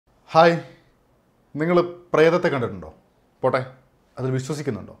Hi, നിങ്ങൾ പ്രേതത്തെ കണ്ടിട്ടുണ്ടോ? പോട്ടെ, അതിൽ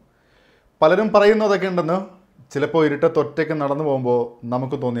വിശ്വസിക്കുന്നുണ്ടോ? പലരും പറയുന്നതൊക്കെ ഉണ്ടെന്ന് ചിലപ്പോൾ ഇരുട്ടത്തൊറ്റയ്ക്ക് നടന്നു പോകുമ്പോൾ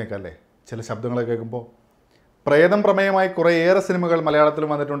നമുക്ക് തോന്നിയേക്കല്ലേ ചില ശബ്ദങ്ങളെ കേൾക്കുമ്പോൾ. പ്രേതം പ്രമേയമായി കുറേയേറെ സിനിമകൾ മലയാളത്തിൽ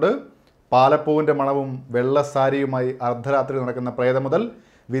വന്നിട്ടുണ്ട്. പാലപ്പൂവിൻ്റെ മണവും വെള്ള സാരിയുമായി അർദ്ധരാത്രി നടക്കുന്ന പ്രേതം മുതൽ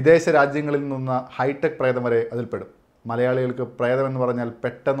വിദേശ രാജ്യങ്ങളിൽ നിന്ന ഹൈടെക് പ്രേതം വരെ അതിൽപ്പെടും. മലയാളികൾക്ക് പ്രേതം എന്ന് പറഞ്ഞാൽ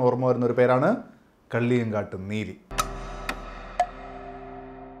പെട്ടെന്ന് ഓർമ്മ വരുന്ന ഒരു പേരാണ് കള്ളിയങ്കാട്ട് നീലി.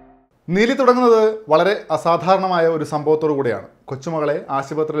 നീലി തുടങ്ങുന്നത് വളരെ അസാധാരണമായ ഒരു സംഭവത്തോടു കൂടിയാണ്. കൊച്ചുമകളെ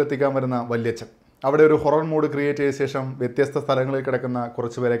ആശുപത്രിയിൽ എത്തിക്കാൻ വരുന്ന വല്യച്ഛൻ അവിടെ ഒരു ഹൊറർ മൂഡ് ക്രിയേറ്റ് ചെയ്ത ശേഷം വ്യത്യസ്ത സ്ഥലങ്ങളിൽ കിടക്കുന്ന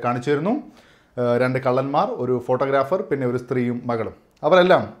കുറച്ചുപേരെ കാണിച്ചു തരുന്നു. 2 കള്ളന്മാർ, ഒരു ഫോട്ടോഗ്രാഫർ, പിന്നെ ഒരു സ്ത്രീയും മകളും.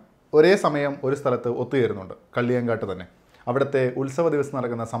 അവരെല്ലാം ഒരേ സമയം ഒരു സ്ഥലത്ത് ഒത്തുചേരുന്നുണ്ട്, കള്ളിയങ്കാട്ട് തന്നെ. അവിടുത്തെ ഉത്സവ ദിവസം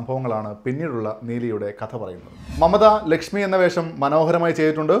നടക്കുന്ന സംഭവങ്ങളാണ് പിന്നീടുള്ള നീലിയുടെ കഥ പറയുന്നത്. മമത ലക്ഷ്മി എന്ന വേഷം മനോഹരമായി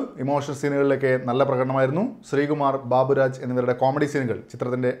ചെയ്തിട്ടുണ്ട്. ഇമോഷണൽ സീനുകളിലൊക്കെ നല്ല പ്രകടനമായിരുന്നു. ശ്രീകുമാർ, ബാബുരാജ് എന്നിവരുടെ കോമഡി സീനുകൾ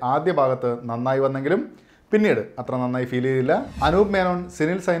ചിത്രത്തിൻ്റെ ആദ്യ ഭാഗത്ത് നന്നായി വന്നെങ്കിലും പിന്നീട് അത്ര നന്നായി ഫീൽ ചെയ്തില്ല. അനൂപ്, മേനോൻ,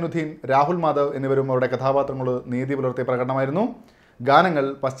 സിനിൽ സൈനുദ്ദീൻ, രാഹുൽ മാധവ് എന്നിവരും അവരുടെ കഥാപാത്രങ്ങൾ നീതി പുലർത്തിയ പ്രകടനമായിരുന്നു. ഗാനങ്ങൾ,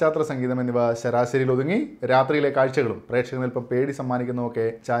 പശ്ചാത്തല സംഗീതം എന്നിവ ശരാശരിയിൽ ഒതുങ്ങി. രാത്രിയിലെ കാഴ്ചകളും പ്രേക്ഷകനിൽപ്പം പേടി സമ്മാനിക്കുന്നതൊക്കെ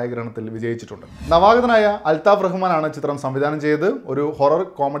ഛായാഗ്രഹണത്തിൽ വിജയിച്ചിട്ടുണ്ട്. നവാഗതനായ അൽതാഫ് റഹ്മാനാണ് ചിത്രം സംവിധാനം ചെയ്തത്. ഒരു ഹൊറർ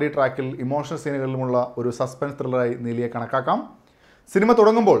കോമഡി ട്രാക്കിൽ ഇമോഷണൽ സീനുകളിലുമുള്ള ഒരു സസ്പെൻസ് ത്രില്ലറായി നീലിയെ കണക്കാക്കാം. സിനിമ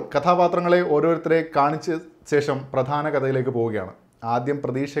തുടങ്ങുമ്പോൾ കഥാപാത്രങ്ങളെ ഓരോരുത്തരെ കാണിച്ച ശേഷം പ്രധാന കഥയിലേക്ക് പോവുകയാണ്. ആദ്യം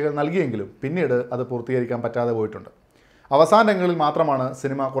പ്രതീക്ഷകൾ നൽകിയെങ്കിലും പിന്നീട് അത് പൂർത്തീകരിക്കാൻ പറ്റാതെ പോയിട്ടുണ്ട്. അവസാന രംഗങ്ങളിൽ മാത്രമാണ്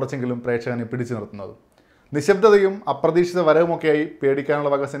സിനിമ കുറച്ചെങ്കിലും പ്രേക്ഷകനെ പിടിച്ചു നിർത്തുന്നത്. നിശബ്ദതയും അപ്രതീക്ഷിത വരവുമൊക്കെയായി പേടിക്കാനുള്ള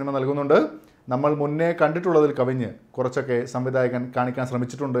വക സിനിമ നൽകുന്നുണ്ട്. നമ്മൾ മുന്നേ കണ്ടിട്ടുള്ളതിൽ കവിഞ്ഞ് കുറച്ചൊക്കെ സംവിധായകൻ കാണിക്കാൻ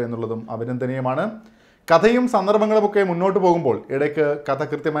ശ്രമിച്ചിട്ടുണ്ട് എന്നുള്ളതും അഭിനന്ദനീയമാണ്. കഥയും സന്ദർഭങ്ങളുമൊക്കെ മുന്നോട്ട് പോകുമ്പോൾ ഇടയ്ക്ക് കഥ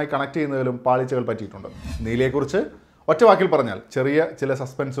കൃത്യമായി കണക്ട് ചെയ്യുന്നതിലും പാളിച്ചകൾ പറ്റിയിട്ടുണ്ട്. നീലിയെക്കുറിച്ച് ഒറ്റ വാക്കിൽ പറഞ്ഞാൽ ചെറിയ ചില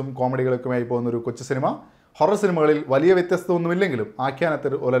സസ്പെൻസും കോമഡികളൊക്കെയായി പോകുന്നൊരു കൊച്ചു സിനിമ. ഹൊറർ സിനിമകളിൽ വലിയ വ്യത്യസ്തമൊന്നുമില്ലെങ്കിലും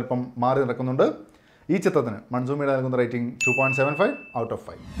ആഖ്യാനത്തിൽ ഒരൽപ്പം മാറി നടക്കുന്നുണ്ട്. ഈ ചിത്രത്തിന് മൺസൂൺ മീഡിയ നൽകുന്ന റേറ്റിംഗ് 2.75 ഔട്ട് ഓഫ്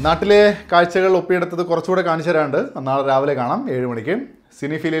 5. നാട്ടിലെ കാഴ്ചകൾ ഒപ്പിയെടുത്തത് കുറച്ചുകൂടെ കാണിച്ചു തരാണ്ട്. നാളെ രാവിലെ കാണാം 7 മണിക്ക്.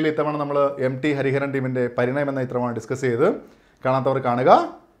 സിനിഫീലിയയിൽ ഇത്തവണ നമ്മൾ MT ഹരിഹരൻ ടീമിൻ്റെ പരിണയം എന്ന ചിത്രമാണ് ഡിസ്കസ് ചെയ്ത്. കാണാത്തവർ കാണുക.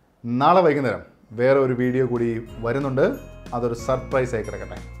 നാളെ വൈകുന്നേരം വേറെ ഒരു വീഡിയോ കൂടി വരുന്നുണ്ട്. അതൊരു സർപ്രൈസ് ആയി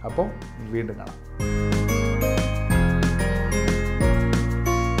കിടക്കട്ടെ. അപ്പോൾ വീണ്ടും കാണാം.